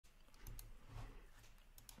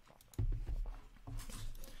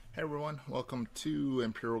Hey everyone, welcome to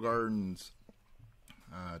Imperial Gardens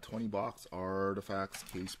 20 box artifacts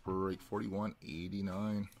case break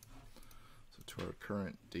 4189. So to our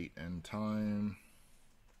current date and time,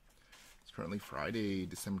 it's currently Friday,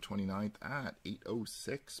 December 29th at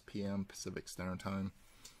 8:06 p.m. Pacific Standard Time,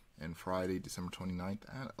 and Friday, December 29th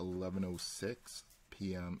at 11:06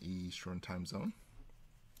 p.m. Eastern Time Zone.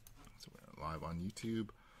 So we're live on YouTube.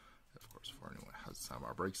 Of course, for anyone who has some of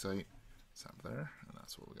our break site. Up there, and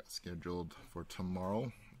that's what we got scheduled for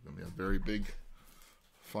tomorrow. It's gonna be a very big,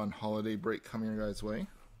 fun holiday break coming your guys' way.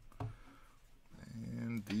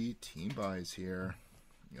 And the team buys here.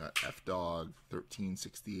 You got F Dog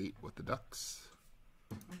 1368 with the Ducks.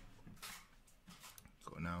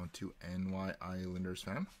 Go now to NY Islanders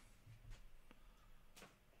fan.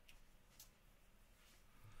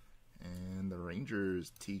 And the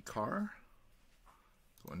Rangers T Car.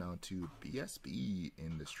 Going down to BSB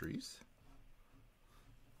Industries.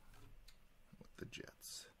 The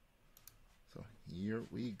Jets. So here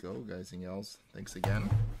we go, guys and gals. Thanks again,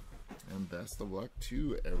 and best of luck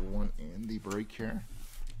to everyone in the break here.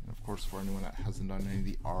 And of course, for anyone that hasn't done any of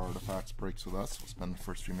the artifacts breaks with us, we'll spend the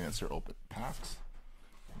first few minutes here open packs.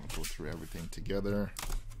 We'll go through everything together.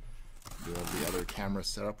 We have the other camera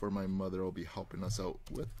set up where my mother will be helping us out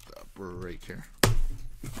with the break here.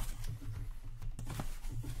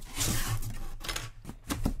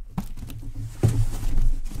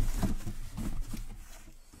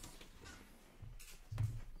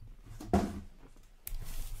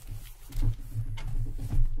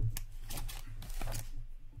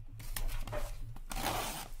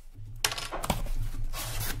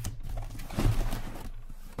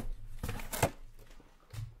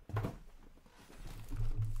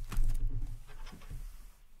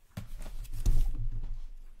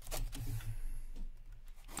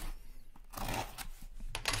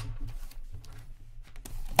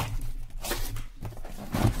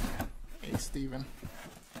 Steven.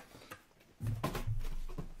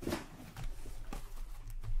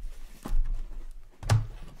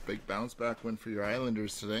 Big bounce back win for your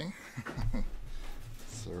Islanders today.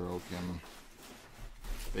 Sorokin.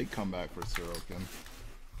 Big comeback for Sorokin.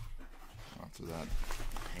 After that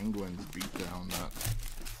Penguins beat down that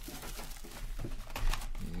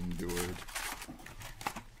he endured.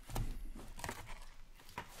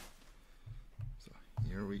 So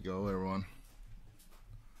here we go, everyone.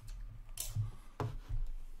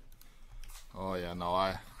 Oh yeah, no,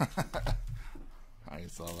 I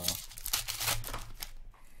saw that.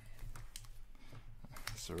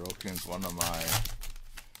 Sorokin's one of my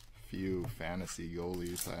few fantasy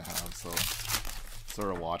goalies I have, so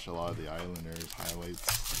sort of watch a lot of the Islanders highlights.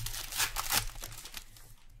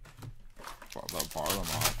 But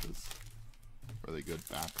Varlamov is a really good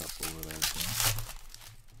backup over there too.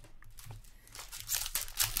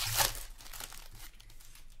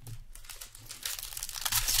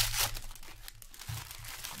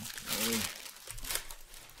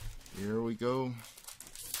 Here we go.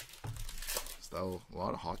 Still a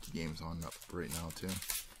lot of hockey games on up right now too.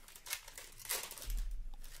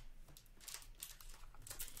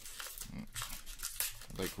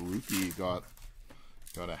 Like Rookie got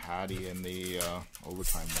a Hattie in the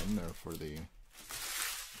overtime win there for the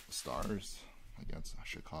Stars against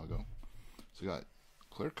Chicago. So we got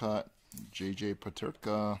clear cut JJ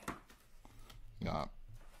Peterka. You got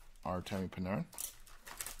Artemi Panarin.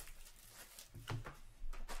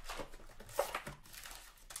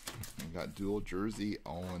 Got dual jersey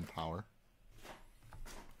Owen Power.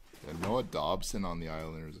 Noah Dobson on the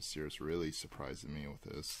Islanders this year is really surprising me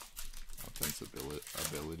with his offensive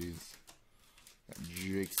abilities. Got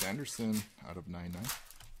Jake Sanderson out of 99.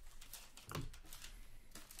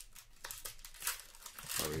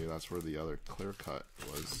 Sorry, that's where the other clear cut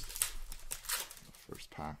was. The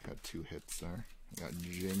first pack had 2 hits there. Got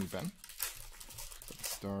Jamie Benn for the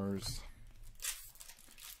Stars.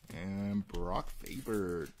 And Brock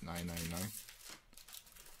Faber, 999.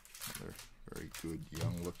 Another very good,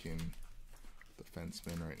 young-looking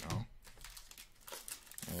defenseman right now.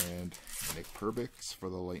 And Nick Perbix for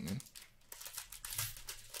the Lightning.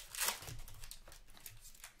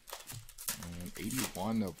 And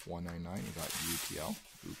 81 of 199, we got UTL,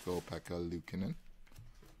 Ukko-Pekka Luukkonen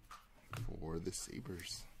for the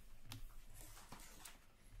Sabres.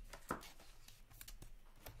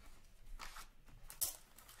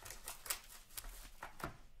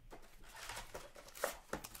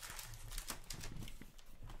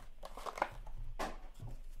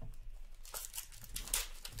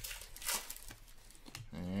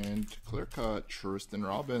 Clear cut Tristan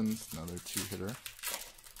Robbins, another 2-hitter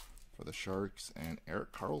for the Sharks, and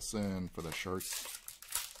Erik Karlsson for the Sharks.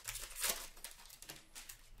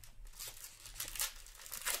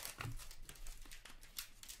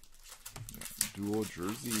 dual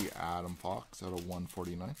jersey, Adam Fox out of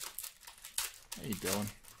 149. How you doing?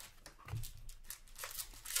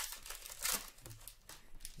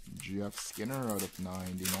 Jeff Skinner out of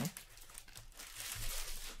 99.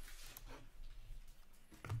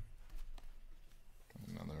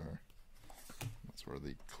 Another, that's where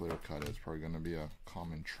the clear cut is probably going to be a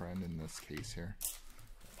common trend in this case here.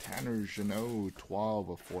 Tanner Jeannot, 12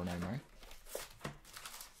 of 499.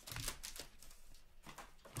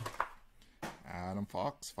 Adam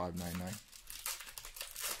Fox, 599.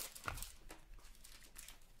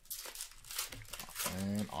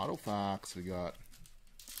 And Autofax, we got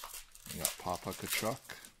Papa Kachuk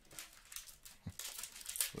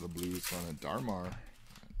for the Blues, one of Darmar,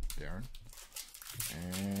 Darren,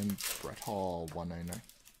 and Brett Hall, 199.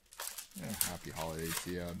 Yeah, happy holidays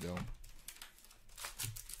to you, Dylan.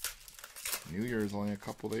 New Year's only a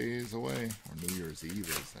couple days away, or New Year's Eve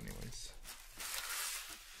is, anyways.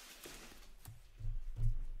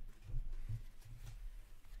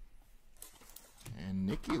 And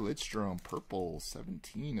Nikki Lidstrom, purple,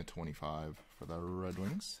 17 of 25 for the Red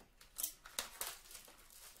Wings.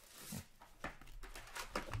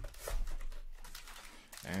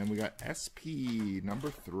 And we got SP number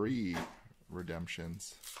 3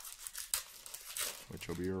 redemptions, which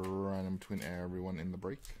will be random between everyone in the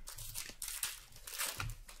break.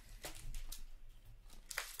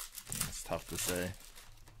 It's tough to say.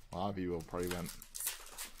 A lot of you will probably went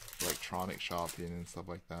electronic shopping and stuff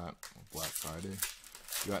like that on Black Friday.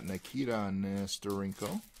 You got Nikita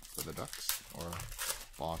Nesterenko for the Ducks, or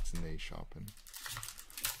Boxing Day shopping.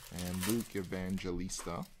 And Luke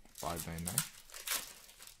Evangelista, $5.99.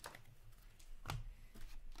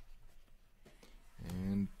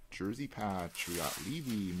 And jersey patch, we got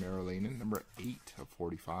Levy Marilainen, number 8 of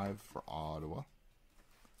 45 for Ottawa.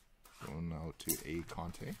 Going out to A.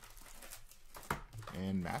 Conte.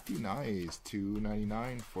 And Matthew Nyes,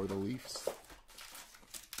 $2.99 for the Leafs.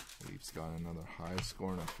 Leafs got another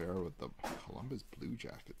high-scoring affair with the Columbus Blue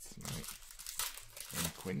Jackets tonight.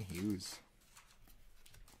 And Quinn Hughes.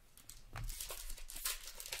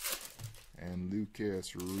 And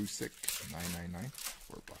Lucas Rusik, $9.99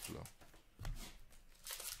 for Buffalo.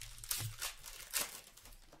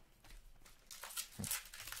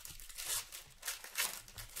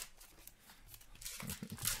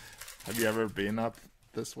 Have you ever been up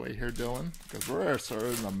this way here, Dylan? Because we're sort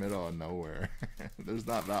of in the middle of nowhere. There's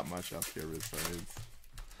not that much up here besides.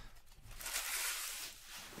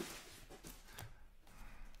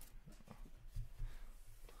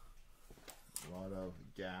 A lot of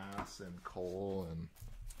gas and coal and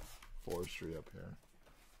forestry up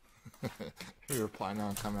here. If you're planning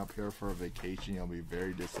on coming up here for a vacation, you'll be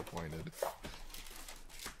very disappointed.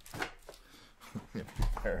 You'll be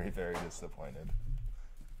very, very disappointed.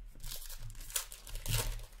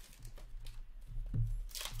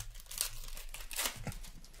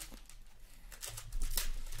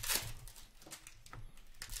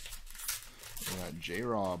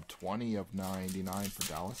 J-Rob, 20 of 99 for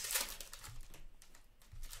Dallas.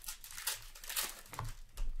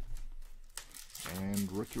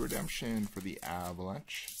 And rookie redemption for the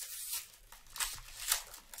Avalanche.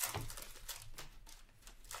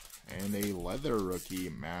 And a leather rookie,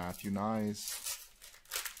 Matthew Nyes.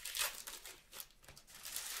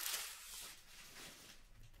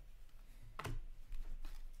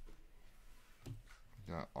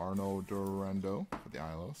 Got Arno Durando for the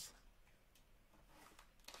Islos.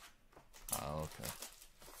 Oh, okay.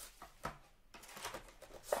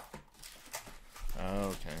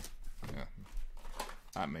 Okay. Yeah.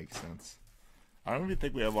 That makes sense. I don't even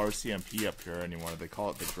think we have RCMP up here anymore. They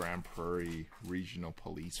call it the Grand Prairie Regional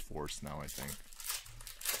Police Force now, I think.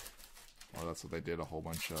 Well, that's what they did a whole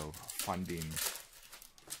bunch of funding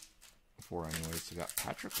for anyways. So we got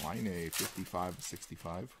Patrick Laine, 55-65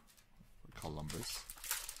 for Columbus.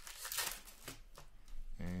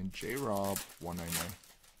 And J-Rob, $1.99.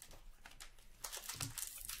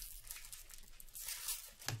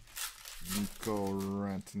 Nico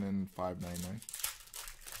Rantanen, $5.99.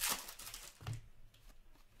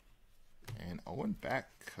 And Owen Beck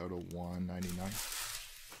out of $1.99.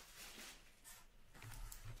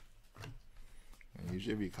 And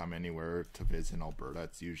usually if you come anywhere to visit in Alberta,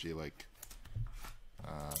 it's usually like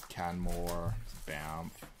Canmore,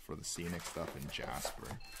 Banff for the scenic stuff, and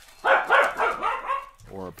Jasper.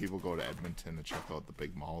 Or people go to Edmonton to check out the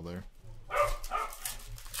big mall there.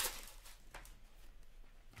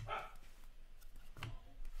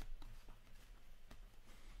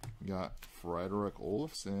 We got Frederick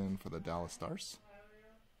Olofsson for the Dallas Stars.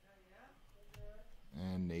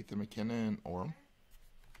 And Nathan McKinnon, Orem.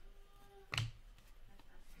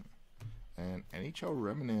 And NHL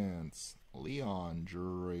Remnants, Leon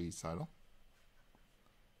Draisaitl.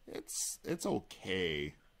 It's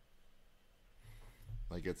okay.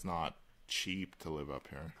 Like, it's not cheap to live up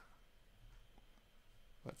here,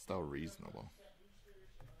 but still reasonable.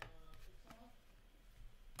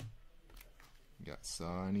 Got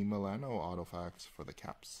Sonny Milano Autofacts for the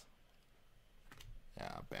Caps.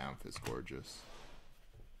 Yeah, Banff is gorgeous.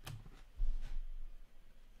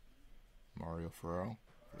 Mario Ferraro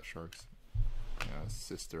for the Sharks. Yeah,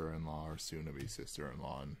 sister-in-law or soon-to-be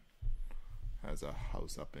sister-in-law, and has a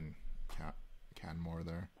house up in Canmore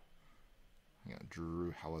there. I got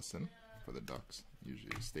Drew Hellison for the Ducks.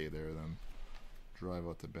 Usually stay there, then drive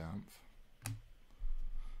out to Banff.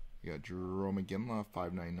 You got Jerome McGinley,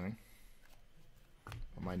 $5.99.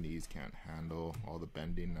 But my knees can't handle all the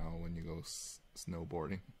bending now when you go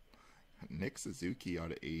snowboarding. Nick Suzuki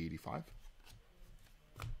out of 85.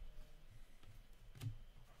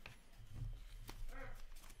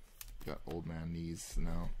 Got old man knees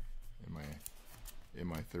now in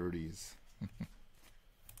my 30s.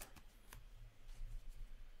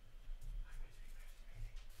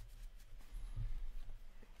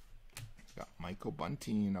 Got Michael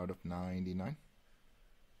Bunting out of 99.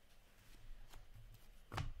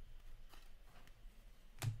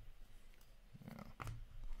 Yeah.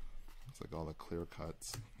 Looks like all the clear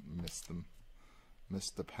cuts missed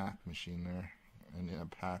the pack machine there. And in a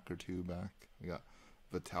pack or two back. We got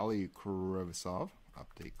Vitaly Krivtsov,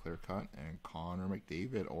 update clear cut, and Connor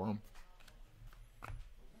McDavid, Orem.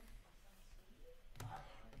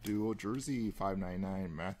 Dual jersey,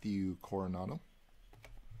 $5.99, Matthew Coronado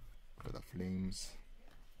for the Flames.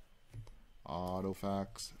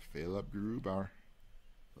 Autofacts, Philip Grubauer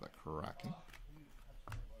for the Kraken.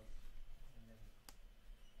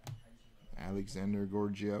 Alexander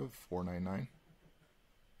Gorgiev, $4.99.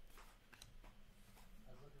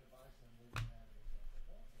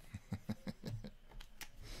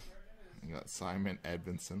 You got Simon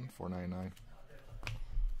Edvinsson, $4.99.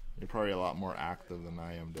 You're probably a lot more active than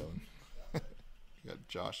I am, Dylan. You got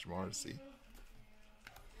Josh Morrissey.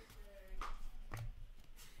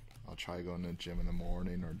 I'll try going to the gym in the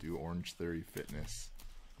morning or do Orange Theory Fitness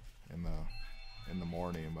in the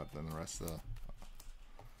morning, but then the rest of the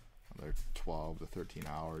other 12 to 13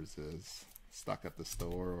 hours is stuck at the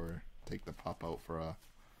store or take the pup out for a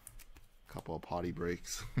couple of potty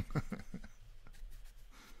breaks.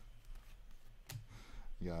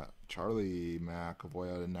 You got Charlie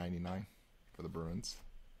McAvoy out of 99 for the Bruins.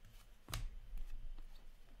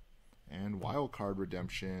 And wild card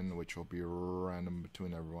redemption, which will be random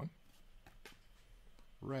between everyone.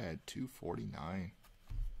 Red, $249.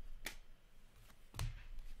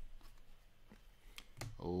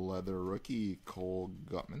 Leather rookie, Cole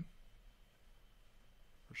Gutman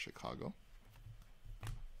for Chicago.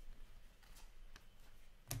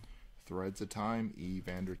 Threads of Time,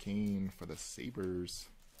 Evander Kane for the Sabres.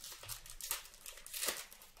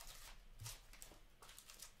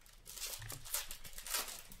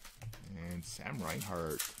 And Sam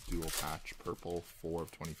Reinhart, dual patch purple, 4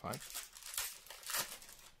 of 25.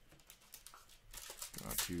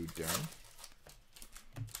 Got to Darren.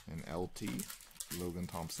 And LT, Logan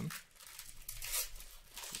Thompson.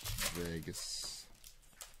 Vegas.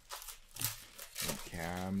 And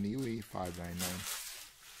Cam Neely, $5.99.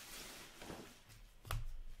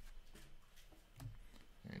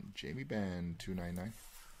 And Jamie Benn, $2.99. Going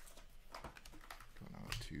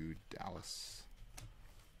out to Dallas.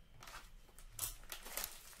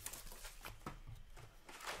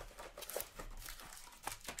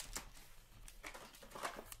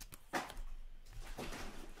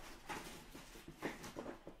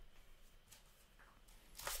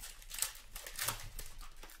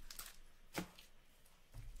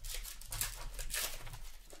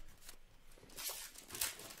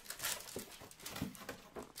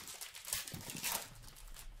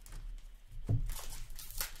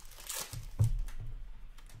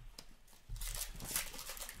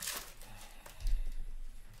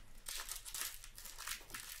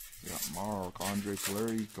 Marc-Andre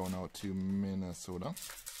Fleury going out to Minnesota.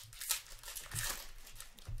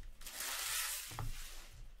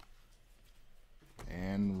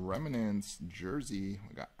 And Remnants jersey,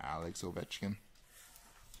 we got Alex Ovechkin.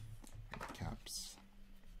 Caps.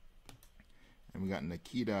 And we got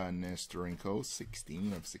Nikita Nesterenko,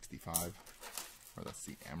 16 of 65. Or that's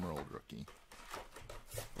the Emerald rookie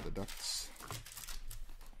for the Ducks.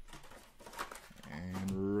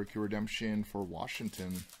 And rookie redemption for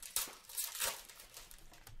Washington.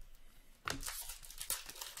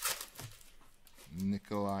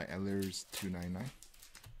 Nikolai Ehlers, $2.99.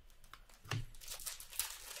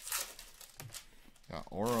 Got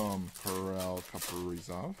Orem, Karel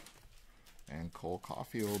Kaprizov, and Cole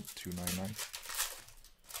Caulfield, 299.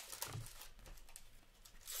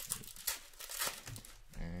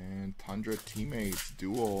 And Tundra Teammates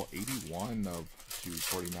Dual, 81 of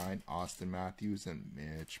 249, Austin Matthews and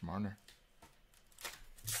Mitch Marner.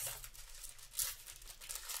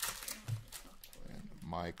 And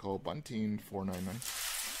Michael Bunting, 499.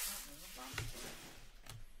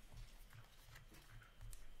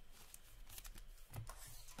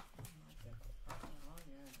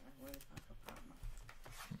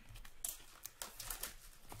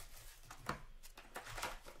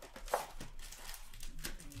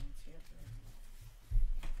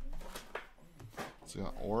 So we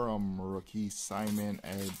got Orem rookie Simon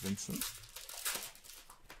Edvinsson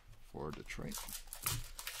for Detroit.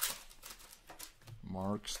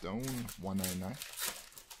 Mark Stone, 199.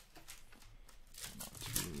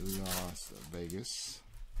 To Las Vegas.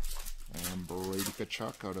 And Brady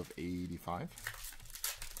Tkachuk out of 85.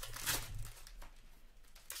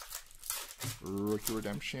 Rookie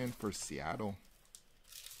redemption for Seattle.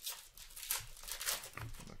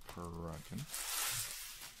 The Kraken.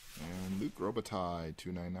 And Luke Robitaille,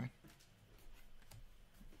 299.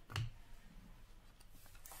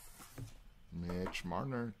 Mitch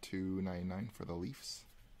Marner, 299 for the Leafs.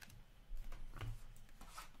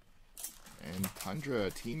 And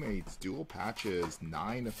Tundra Teammates dual patches,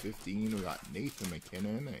 9 of 15. We got Nathan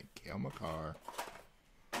McKinnon and Cale Makar.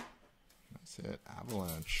 That's it.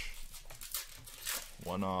 Avalanche.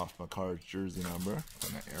 One off Makar's jersey number.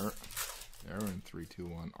 And Aaron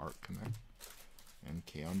 321 Art Connect. And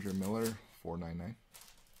Keandre Miller, 499.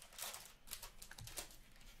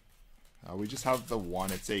 We just have the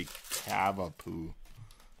one. It's a Cavapoo,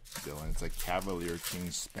 Dylan. It's a Cavalier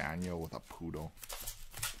King Spaniel with a poodle.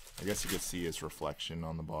 I guess you could see his reflection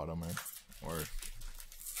on the bottom, or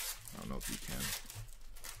I don't know if you can.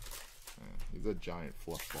 He's a giant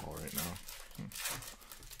fluff ball right now.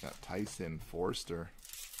 Got Tyson Forster.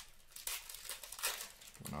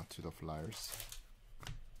 Going out to the Flyers.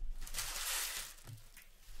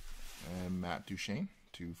 And Matt Duchene,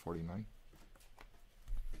 249.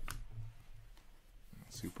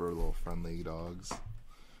 Super little friendly dogs.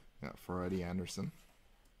 Got Freddie Anderson.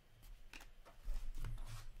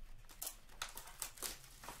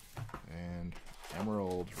 And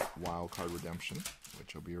Emerald Wildcard Redemption,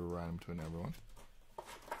 which will be random to everyone.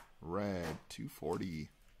 Red, 240.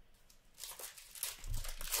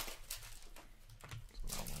 So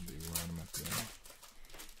that one will be random at the end.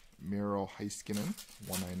 Miro Heiskanen,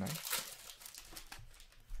 199.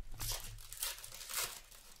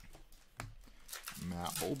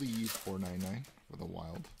 Matt Boldy, 499 for the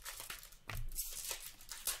Wild.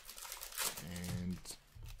 And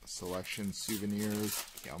Selection Souvenirs,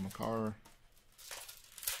 Cale Makar,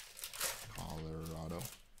 Colorado.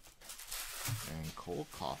 And Cole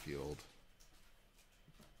Caulfield.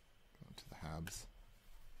 Going to the Habs.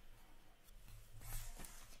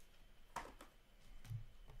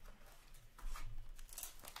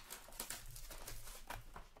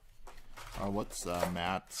 What's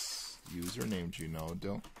Matt's username? Do you know,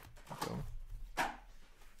 Dill?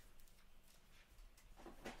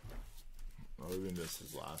 Or even just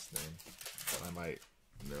his last name, but I might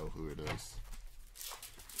know who it is.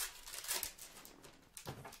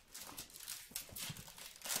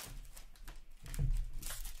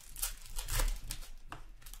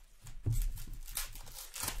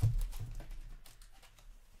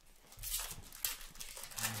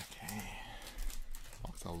 Okay,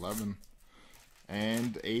 box 11.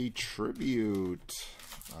 And a tribute,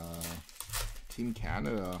 Team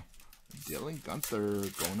Canada, Dylan Gunther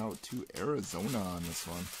going out to Arizona on this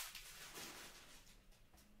one.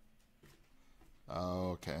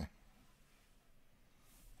 Okay.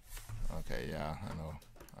 Okay, yeah, I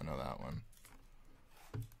know that one.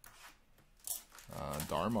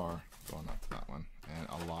 Darmar going out to that one, and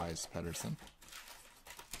Elias Pettersson.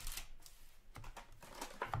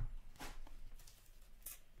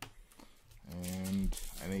 And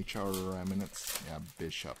NHL Remnants, yeah,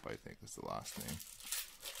 Bishop, I think is the last name.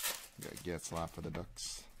 We got Getzlaf for the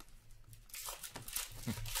Ducks.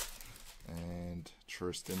 And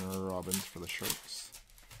Tristan Robbins for the Sharks.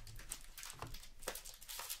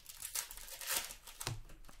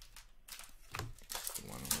 The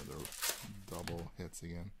one where the double hits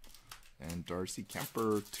again. And Darcy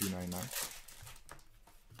Kemper, 299.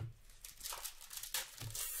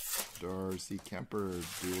 Darcy Kemper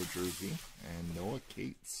dual jersey, and Noah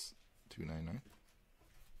Cates, 299.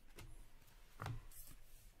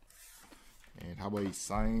 And how about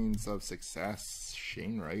Signs of Success,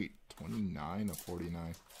 Shane Wright, 29 of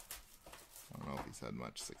 49 I don't know if he's had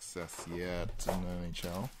much success yet in the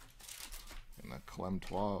NHL. In the Clem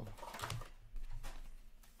 12.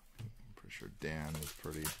 I'm pretty sure Dan is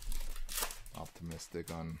pretty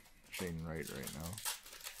optimistic on Shane Wright right now.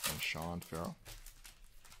 And Sean Farrell.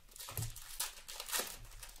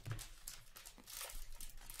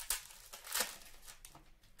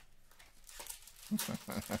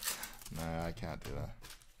 Nah, I can't do that.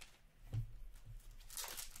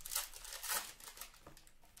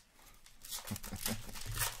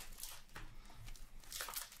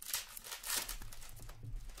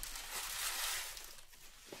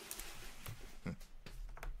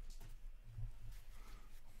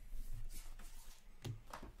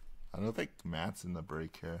 I don't think Matt's in the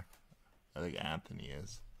break here. I think Anthony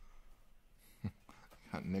is.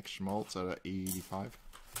 Got Nick Schmaltz out of 85.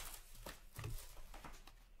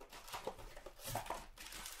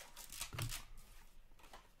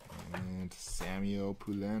 And Samuel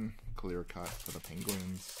Poulin, clear cut for the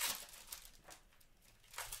Penguins.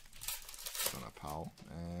 Donna Powell.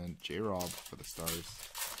 And J-Rob for the Stars.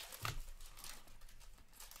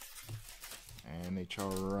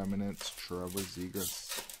 NHL Remnants, Trevor Zegras.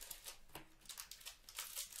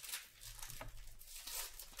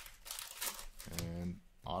 And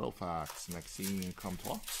Autofax, Maxime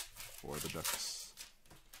Comtois for the Ducks.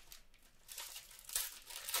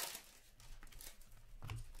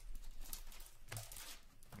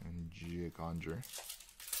 And Gia Condre.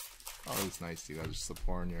 Always nice you guys are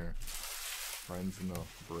supporting your friends in the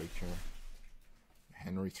break here.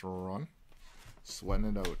 Henry Thoron,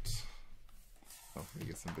 sweating it out. Hopefully you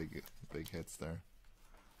get some big hits there.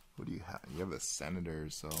 What do you have? You have the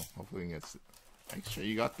Senators, so hopefully we can get. Actually,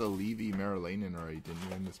 you got the Levy Marilanen already, didn't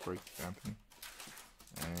you, in this break, Anthony?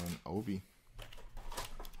 And Ovi.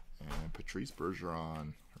 And Patrice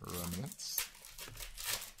Bergeron, Remnants.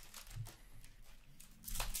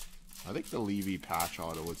 I think the Levy patch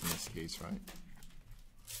auto was in this case, right?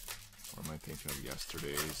 Or am I thinking of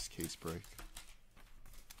yesterday's case break?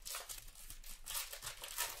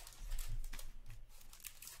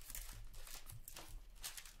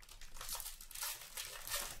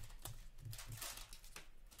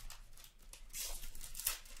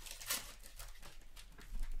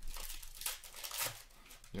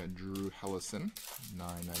 Yeah, Drew Hellison,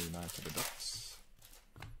 $9.99 for the Ducks.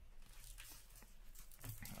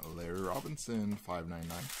 Larry Robinson, $5.99.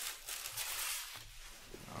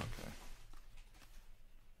 Okay.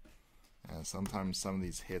 And sometimes some of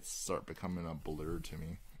these hits start becoming a blur to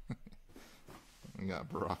me. We got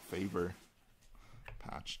Brock Faber,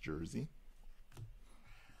 patch jersey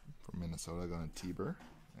from Minnesota, going to Tiber,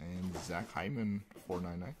 and Zach Hyman,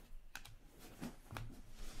 $4.99.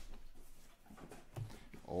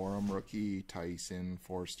 Orem rookie Tyson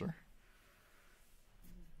Forster.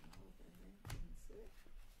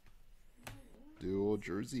 Dual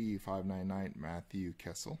jersey $5.99 Matthew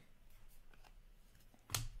Kessel.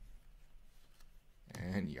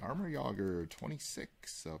 And Jaromir Jagr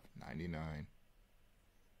 26 of 99.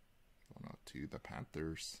 Going out to the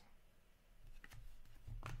Panthers.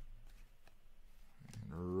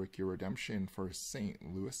 And rookie redemption for St.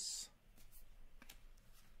 Louis.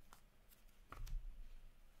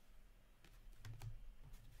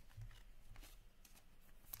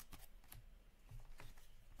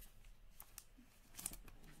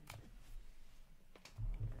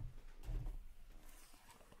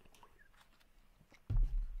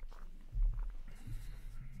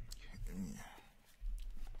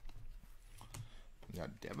 We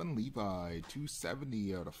got Devin Levi,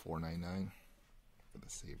 270 out of 499 for the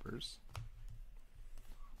Sabres.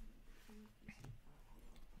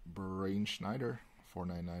 Brain Schneider,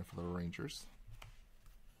 499 for the Rangers.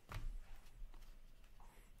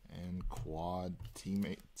 And quad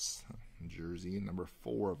teammates jersey, number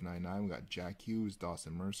 4 of 99. We got Jack Hughes,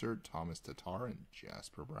 Dawson Mercer, Thomas Tatar, and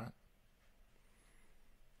Jasper Bratt.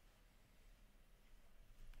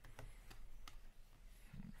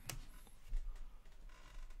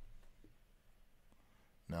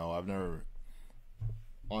 No, I've never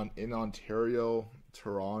in Ontario,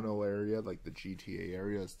 Toronto area, like the GTA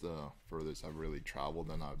area is the furthest I've really traveled,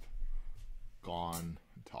 and I've gone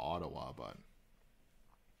to Ottawa, but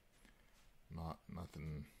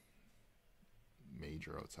nothing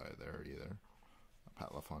major outside of there either.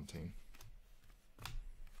 Pat LaFontaine.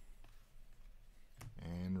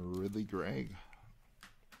 And Ridley Gregg.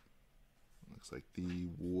 Looks like the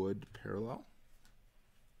wood parallel.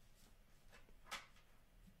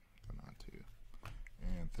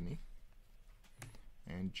 Anthony.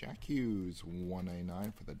 And Jack Hughes,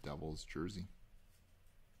 $1.99 for the Devils jersey.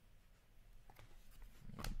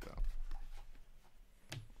 There we go.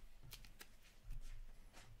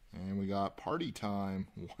 And we got Party Time,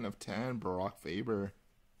 1 of 10, Barack Faber.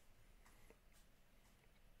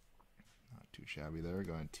 Not too shabby there.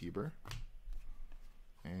 Going Tiber.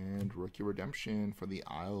 And Rookie Redemption for the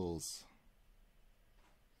Isles.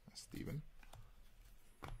 Steven.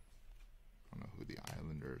 I don't know who the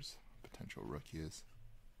Islanders' potential rookie is.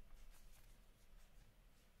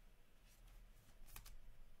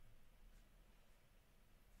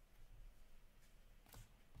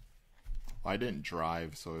 I didn't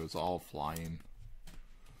drive, so it was all flying.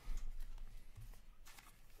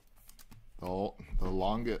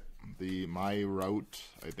 My route,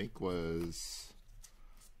 I think, was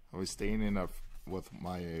I was staying in with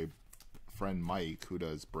my friend Mike, who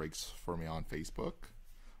does breaks for me on Facebook.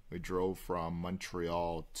 We drove from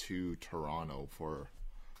Montreal to Toronto for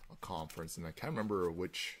a conference, and I can't remember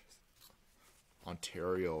which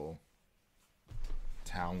Ontario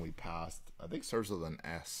town we passed. I think it starts with an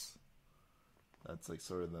S. That's like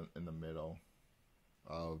sort of in the middle.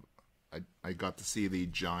 I got to see the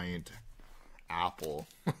giant apple,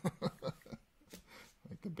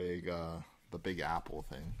 like the big apple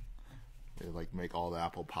thing. They like make all the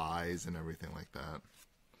apple pies and everything like that.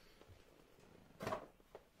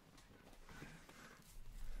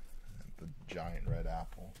 And the giant red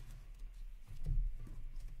apple.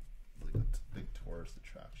 Like a big tourist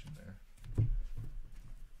attraction there.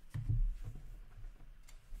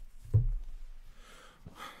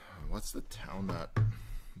 What's the town that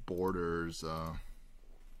borders sorry,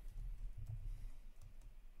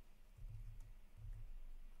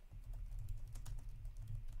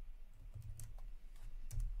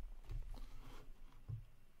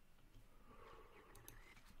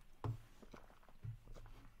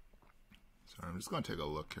 I'm just going to take a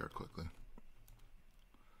look here quickly.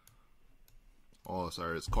 Oh,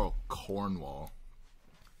 sorry, it's called Cornwall.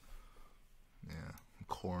 Yeah,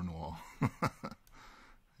 Cornwall.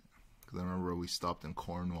 Because I remember we stopped in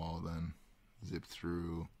Cornwall, then zipped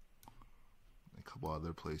through a couple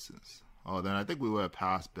other places. Oh, then I think we would have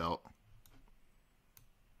passed Belleville.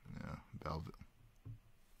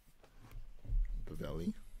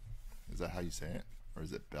 Is that how you say it? Or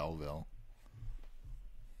is it Belleville?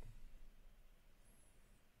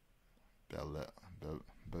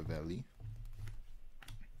 Belleville?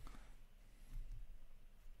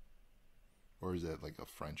 Or is it like a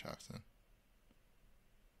French accent?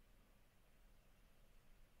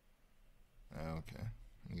 Okay,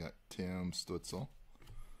 we got Tim Stutzel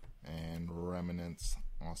and Remnants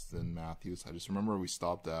Austin Matthews. I just remember we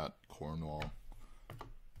stopped at Cornwall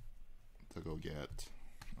to go get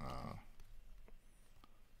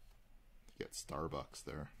Starbucks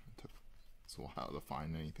there. It took us a while to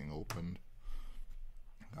find anything opened.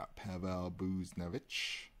 Got Pavel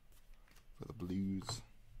Buchnevich for the Blues.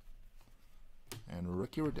 And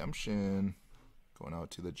Rookie Redemption going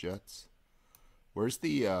out to the Jets. Where's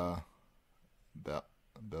the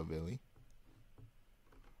Belleville?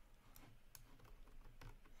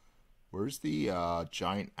 Where's the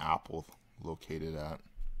giant apple located at?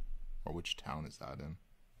 Or which town is that in?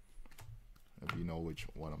 If you know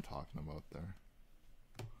what I'm talking about there.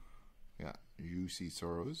 Yeah, Juicy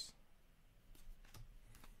Soros.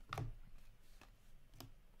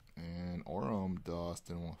 And Orem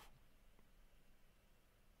Dustin Wolf.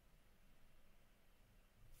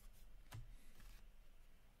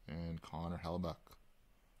 And Connor Hellebuck.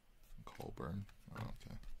 Colburn. Oh,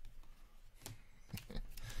 okay.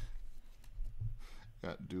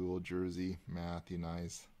 Got dual jersey. Matthew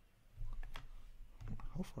Nice.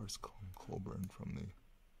 How far is Colburn from the...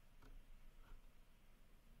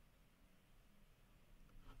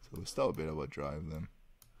 So it's still a bit of a drive then.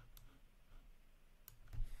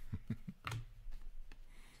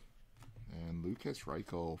 And Lucas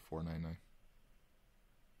Reichel, 499.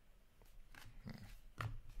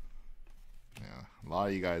 Yeah, a lot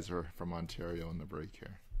of you guys are from Ontario in the break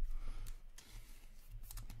here.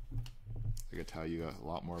 I could tell you a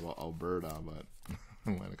lot more about Alberta, but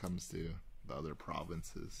when it comes to the other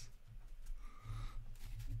provinces,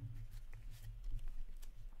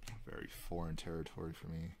 very foreign territory for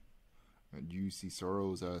me. And UC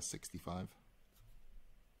Soros 65.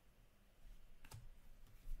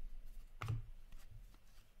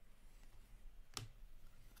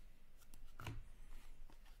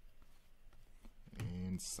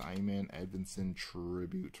 And Simon Edvinsson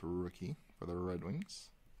tribute to rookie for the Red Wings.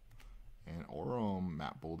 And Orem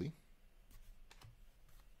Matt Boldy.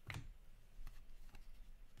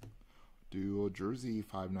 Dual jersey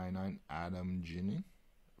 599 Adam Ginning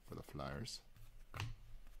for the Flyers.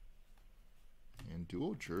 And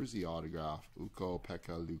dual jersey autograph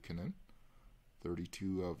Ukko-Pekka Luukkonen,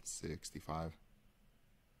 32 of 65.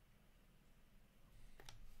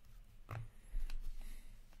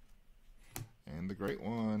 the great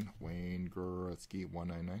one, Wayne Gretzky,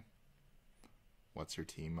 199. What's your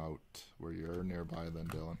team out where you're nearby then,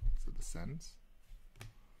 Dylan? Is it the Sens?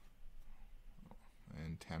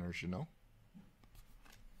 And Tanner Jeannot.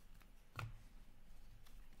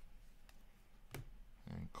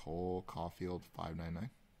 And Cole Caulfield, 599.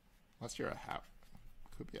 Unless you're a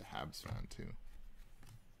could be a Habs fan too.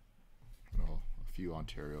 I know a few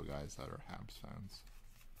Ontario guys that are Habs fans.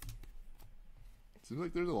 Seems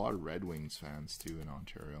like there's a lot of Red Wings fans too in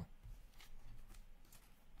Ontario.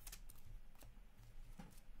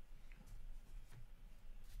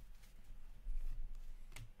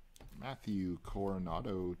 Matthew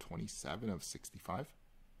Coronado, 27 of 65.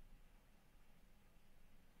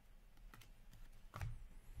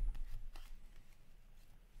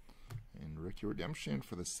 And Rookie Redemption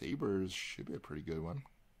for the Sabres should be a pretty good one.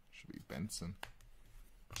 Should be Benson.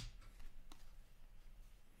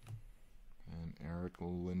 And Eric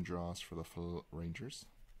Lindros for the Rangers.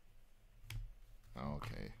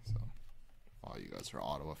 Okay, so all you guys are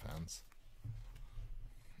Ottawa fans.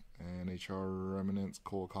 And HR Remnants,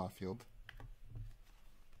 Cole Caulfield.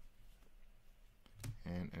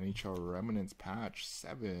 And NHL Remnants patch,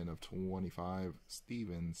 7 of 25,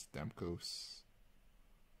 Steven Stamkos.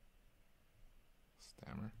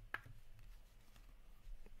 Stammer.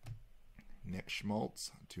 Nick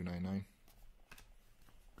Schmaltz, 299.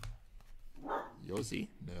 Yossi,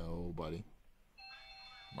 nobody.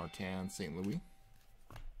 Martin St. Louis.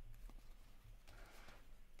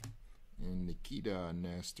 And Nikita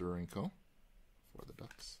Nesterenko for the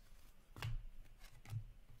Ducks.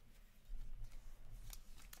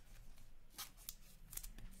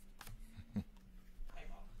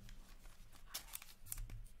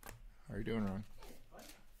 How are you doing, Ron?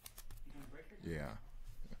 Yeah.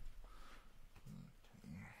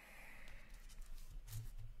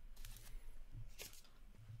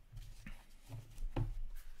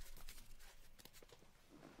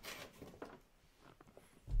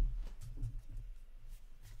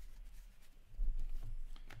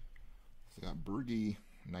 So got Bergie,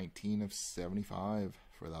 19 of 75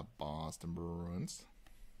 for the Boston Bruins.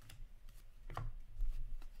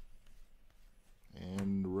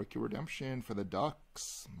 And Rookie Redemption for the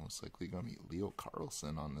Ducks. Most likely going to be Leo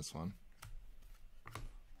Carlson on this one.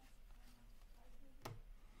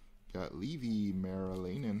 Got Levi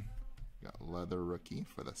Marilainen. Got Leather Rookie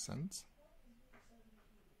for the Sens.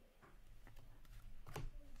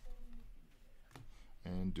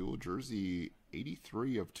 And dual jersey,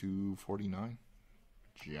 83 of 249.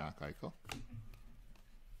 Jack Eichel.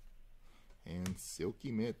 And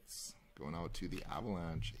Silky Mitts going out to the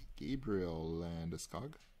Avalanche, Gabriel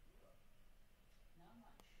Landeskog.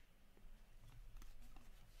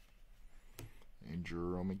 And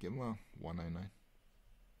Jerome McGinley, 199.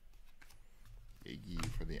 Iggy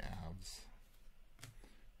for the Avs.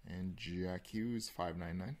 And Jack Hughes,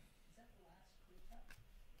 599.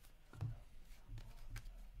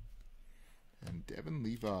 And Devin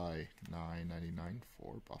Levi, 999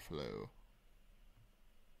 for Buffalo.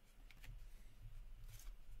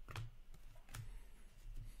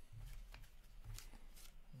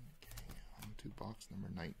 Okay, on to box number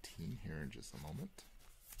 19 here in just a moment.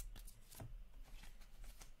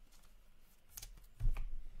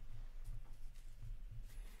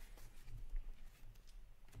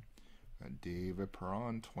 David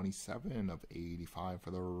Perron, 27 of 85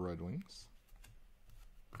 for the Red Wings.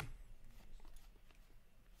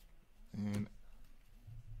 And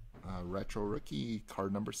retro rookie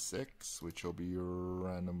card number 6, which will be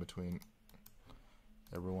random between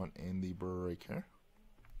everyone in the break here.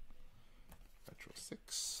 Retro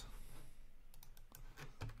 6.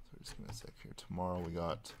 So we're just gonna check here. Tomorrow we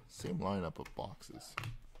got same lineup of boxes,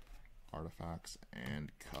 artifacts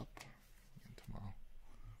and cup. And tomorrow.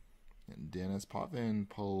 And Dennis Potvin,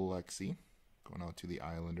 Polexi, going out to the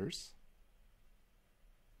Islanders.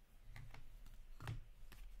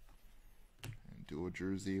 And dual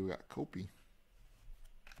jersey, we got Kopi.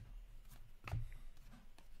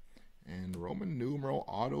 And Roman numeral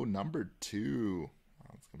auto number 2.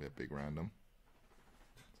 Oh, it's going to be a big random.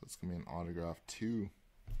 So it's going to be an autograph 2.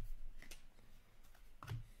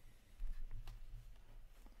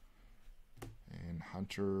 And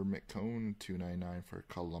Hunter McCone, 299 for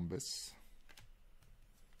Columbus.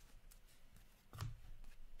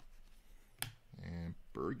 And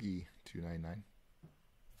Bergie, 299.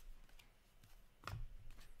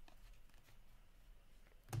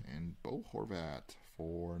 And Bo Horvat,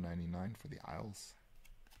 499 for the Isles.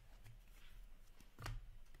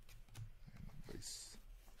 And base.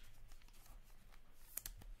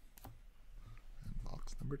 And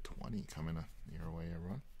box number 20 coming your way,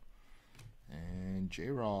 everyone. And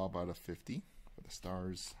J-Rob out of 50 for the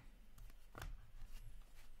Stars.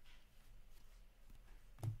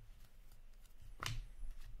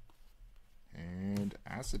 And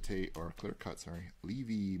acetate, or clear cut, sorry,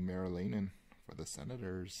 Levy Marilanen for the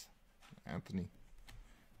Senators, Anthony.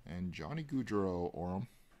 And Johnny Gaudreau, Orem.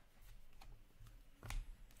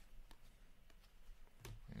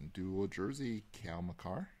 And dual jersey, Cale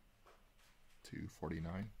Makar,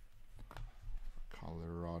 249.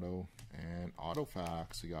 Colorado. And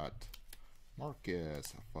Autofax, we got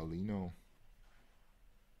Marcus Foligno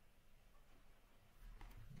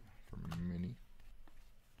for Mini.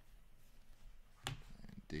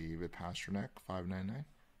 And David Pastrnak, 599.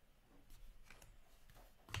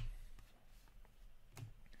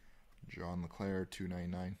 John LeClair,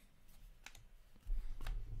 299.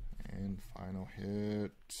 And final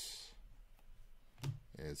hit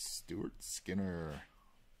is Stuart Skinner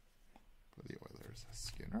for the Oilers.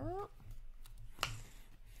 Skinner.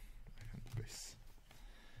 Base.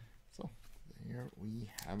 So there we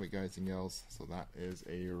have it, guys and gals. So that is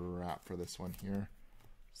a wrap for this one here.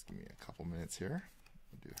 Just give me a couple minutes here.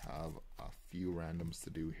 We do have a few randoms to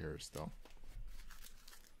do here still,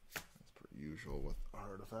 as per usual with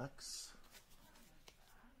artifacts.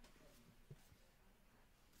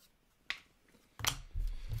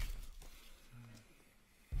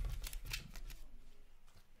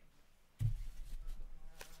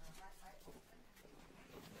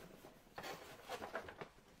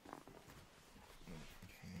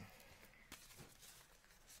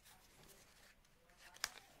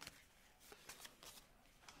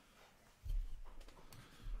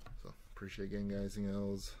 Appreciate again, guys and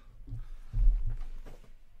gals.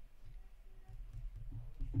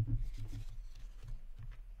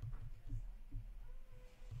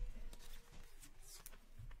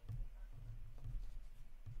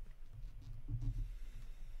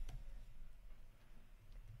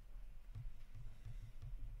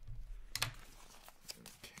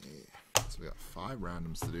 Okay, so we got 5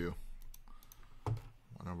 randoms to do.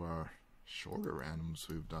 One of our shorter randoms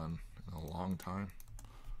we've done in a long time.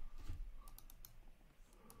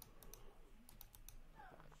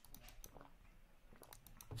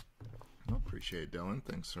 Appreciate it, Dylan.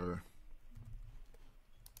 Thanks for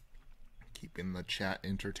keeping the chat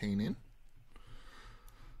entertaining.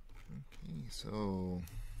 Okay, so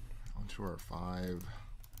on to our five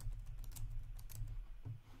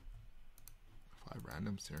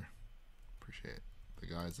randoms here. Appreciate the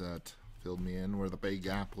guys that filled me in where the Big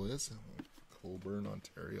Apple is. Colborne,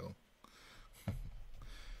 Ontario.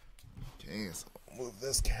 Okay, so I'll move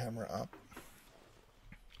this camera up.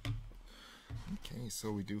 Okay,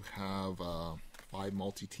 so we do have 5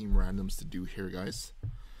 multi-team randoms to do here, guys.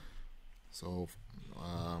 So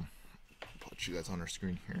put you guys on our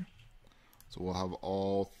screen here. So we'll have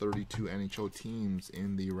all 32 NHL teams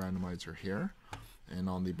in the randomizer here, and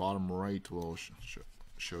on the bottom right we'll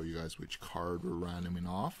show you guys which card we're randoming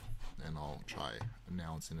off, and I'll try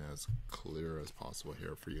announcing it as clear as possible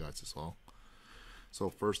here for you guys as well. So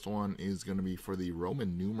first one is going to be for the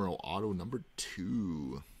Roman numeral auto number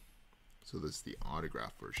 2. So this is the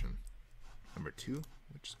autograph version. Number 2,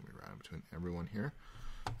 which is going to be random between everyone here.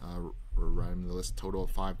 We're writing the list total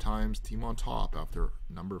of 5 times. Team on top after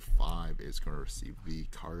number 5 is going to receive the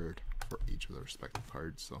card for each of the respective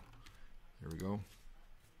cards. So here we go.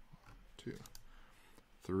 2,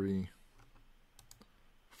 3,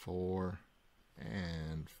 4,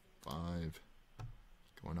 and 5.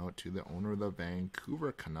 Going out to the owner of the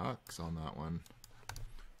Vancouver Canucks on that one.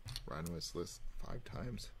 Writing this list 5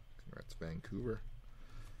 times. Congrats, Vancouver.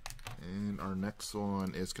 And our next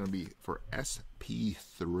one is going to be for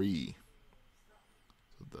SP3.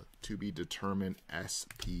 So the to be determined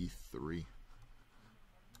SP3.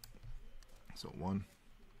 So 1,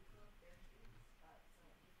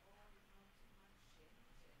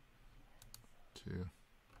 2,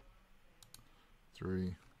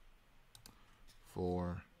 3,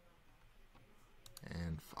 4,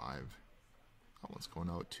 and 5. That one's going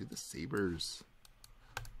out to the Sabres.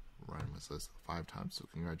 Ryan was this 5 times, so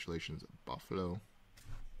congratulations, Buffalo,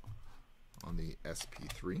 on the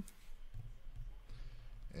SP3.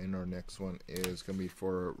 And our next one is going to be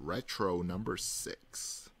for Retro number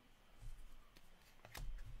 6.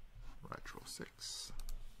 Retro 6.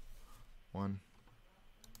 1,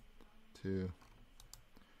 2,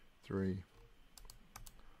 3,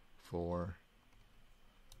 4,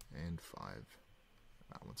 and 5.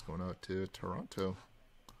 That one's going out to Toronto.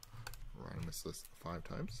 Ryan missed this 5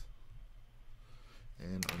 times.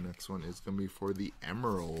 And our next one is going to be for the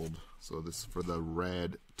Emerald. So this is for the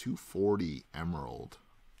red 240 Emerald.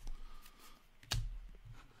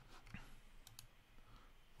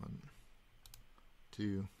 1,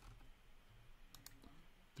 2,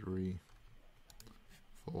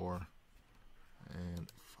 4,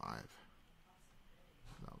 and 5.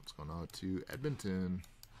 That one's going out to Edmonton.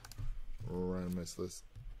 Randomized list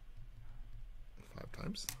 5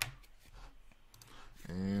 times.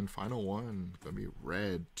 And final one, gonna be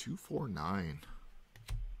red 249.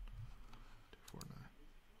 249.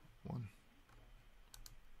 1,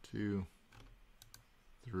 2,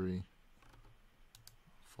 3,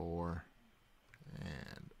 4,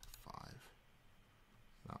 and 5.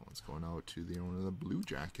 That one's going out to the owner of the Blue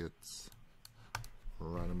Jackets.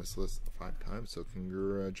 Randomized list 5 times. So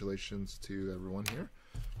congratulations to everyone here.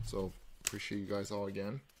 So appreciate you guys all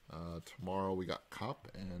again. Tomorrow we got Cup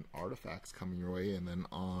and Artifacts coming your way, and then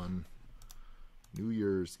on New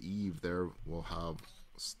Year's Eve there we'll have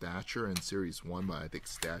Stature and Series 1, but I think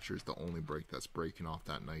Stature is the only break that's breaking off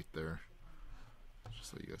that night there,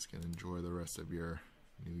 just so you guys can enjoy the rest of your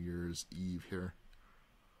New Year's Eve here.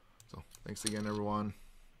 So thanks again everyone,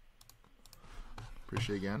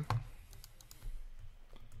 appreciate it again.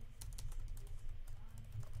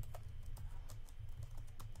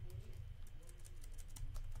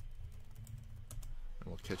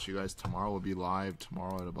 We'll catch you guys tomorrow. We'll be live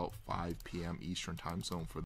tomorrow at about 5 p.m. Eastern time zone for